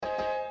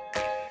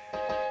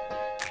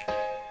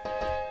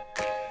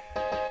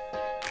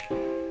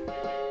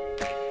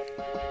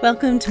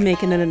Welcome to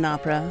Making It an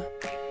Opera.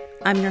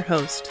 I'm your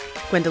host,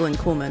 Gwendolyn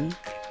Kuhlman.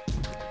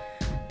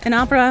 In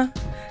opera,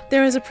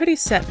 there is a pretty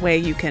set way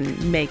you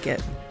can make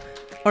it.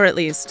 Or at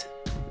least,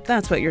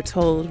 that's what you're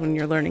told when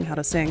you're learning how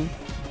to sing.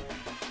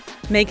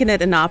 Making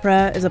It an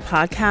Opera is a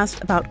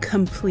podcast about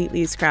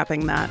completely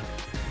scrapping that.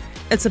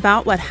 It's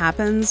about what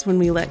happens when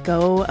we let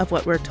go of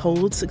what we're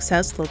told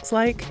success looks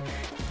like,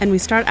 and we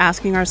start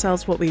asking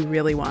ourselves what we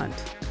really want.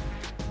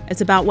 It's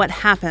about what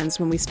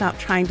happens when we stop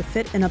trying to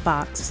fit in a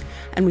box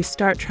and we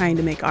start trying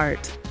to make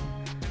art.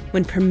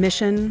 When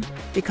permission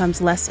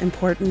becomes less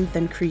important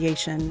than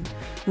creation,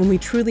 when we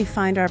truly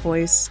find our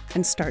voice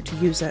and start to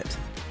use it.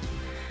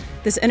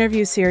 This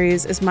interview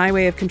series is my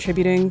way of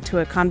contributing to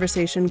a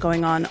conversation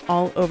going on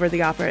all over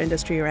the opera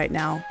industry right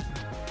now.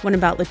 One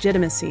about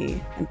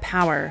legitimacy and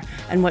power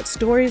and what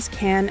stories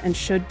can and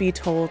should be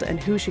told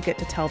and who should get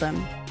to tell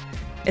them.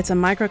 It's a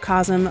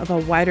microcosm of a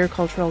wider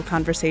cultural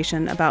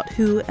conversation about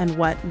who and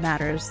what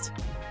matters.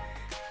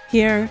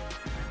 Here,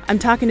 I'm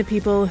talking to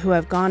people who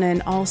have gone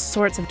in all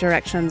sorts of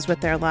directions with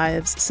their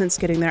lives since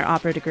getting their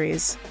opera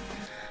degrees,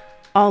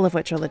 all of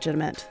which are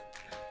legitimate,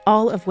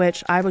 all of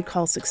which I would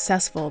call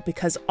successful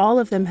because all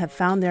of them have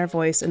found their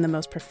voice in the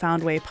most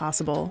profound way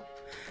possible.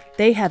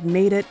 They have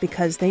made it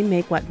because they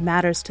make what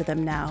matters to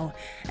them now,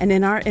 and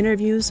in our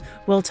interviews,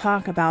 we'll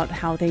talk about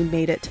how they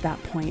made it to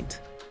that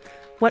point.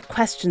 What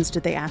questions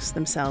did they ask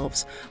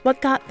themselves?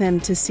 What got them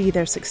to see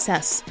their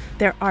success,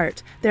 their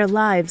art, their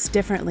lives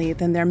differently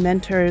than their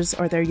mentors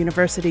or their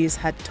universities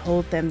had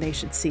told them they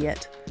should see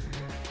it?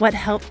 What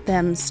helped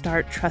them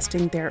start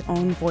trusting their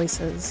own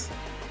voices?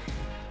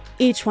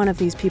 Each one of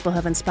these people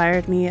have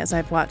inspired me as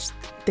I've watched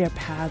their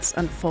paths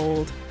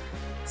unfold,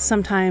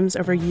 sometimes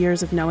over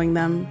years of knowing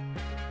them.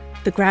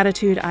 The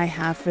gratitude I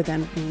have for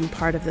them being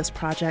part of this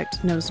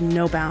project knows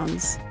no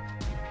bounds.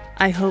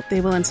 I hope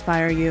they will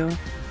inspire you.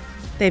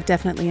 They've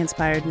definitely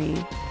inspired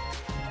me.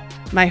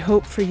 My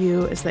hope for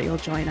you is that you'll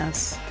join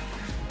us,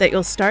 that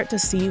you'll start to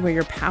see where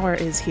your power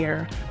is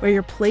here, where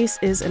your place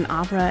is in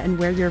opera, and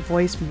where your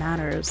voice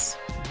matters,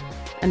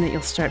 and that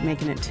you'll start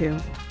making it too.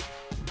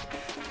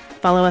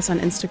 Follow us on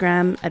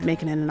Instagram at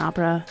Making It an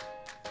Opera.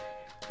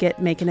 Get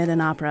Making It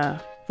an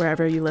Opera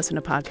wherever you listen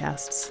to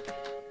podcasts.